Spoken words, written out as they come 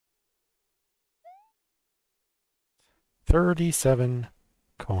37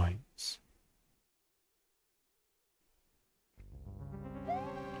 coins.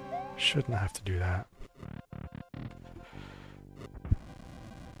 Shouldn't have to do that.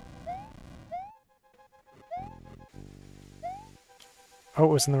 Oh, it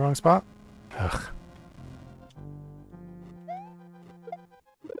was in the wrong spot? Ugh.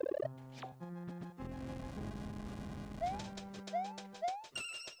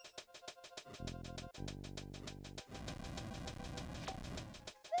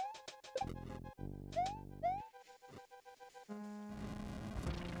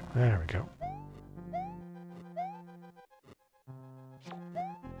 There we go.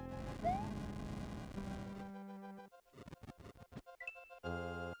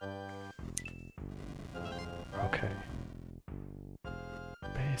 Okay.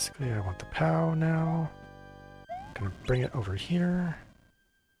 Basically, I want the POW now. I'm gonna bring it over here.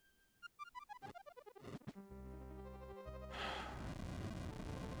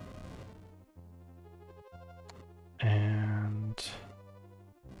 And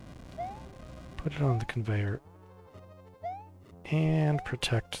put it on the conveyor. And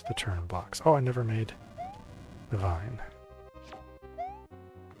protect the turn blocks. Oh, I never made the vine.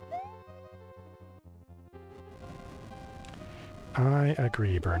 I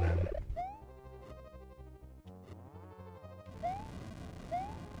agree, Vernon.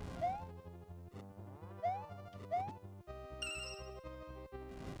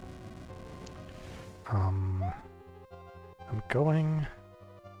 I'm going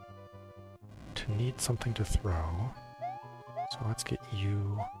to need something to throw. So let's get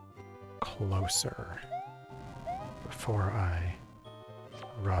you closer before I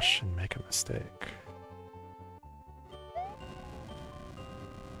rush and make a mistake.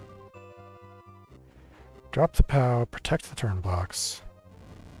 Drop the POW, protect the turn blocks,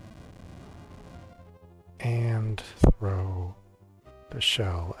 and throw the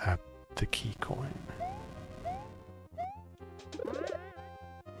shell at the key coin.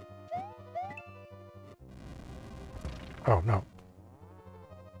 Oh, no.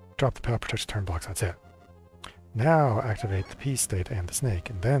 Drop the POW, protect the turn blocks, that's it. Now activate the P state and the snake,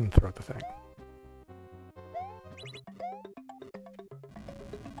 and then throw the thing.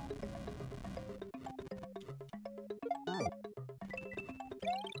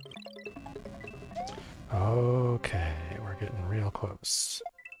 Okay, we're getting real close.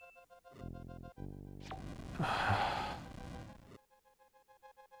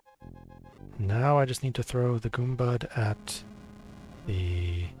 Now I just need to throw the Goombud at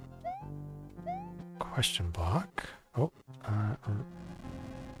the question block. Oh,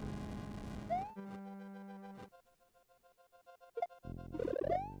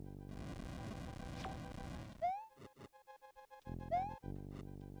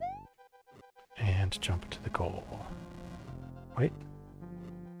 and jump to the goal. Wait.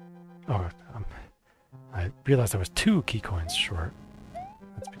 Oh, I realized I was 2 key coins short.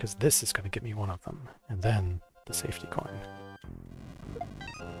 That's because this is going to get me one of them, and then the safety coin.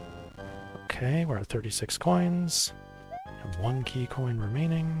 Okay, we're at 36 coins, and 1 key coin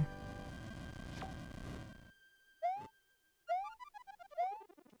remaining.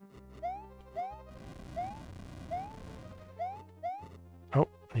 Oh,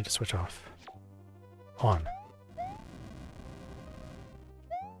 I need to switch off. On.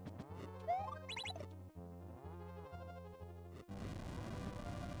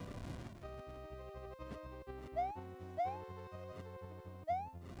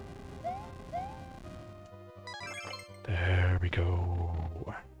 There we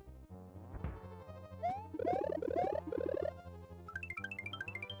go.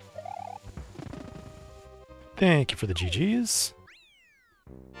 Thank you for the GGs.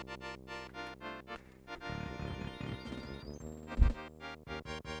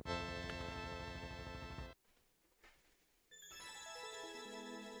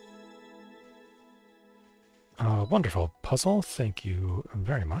 Wonderful puzzle. Thank you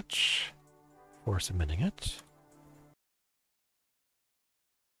very much for submitting it.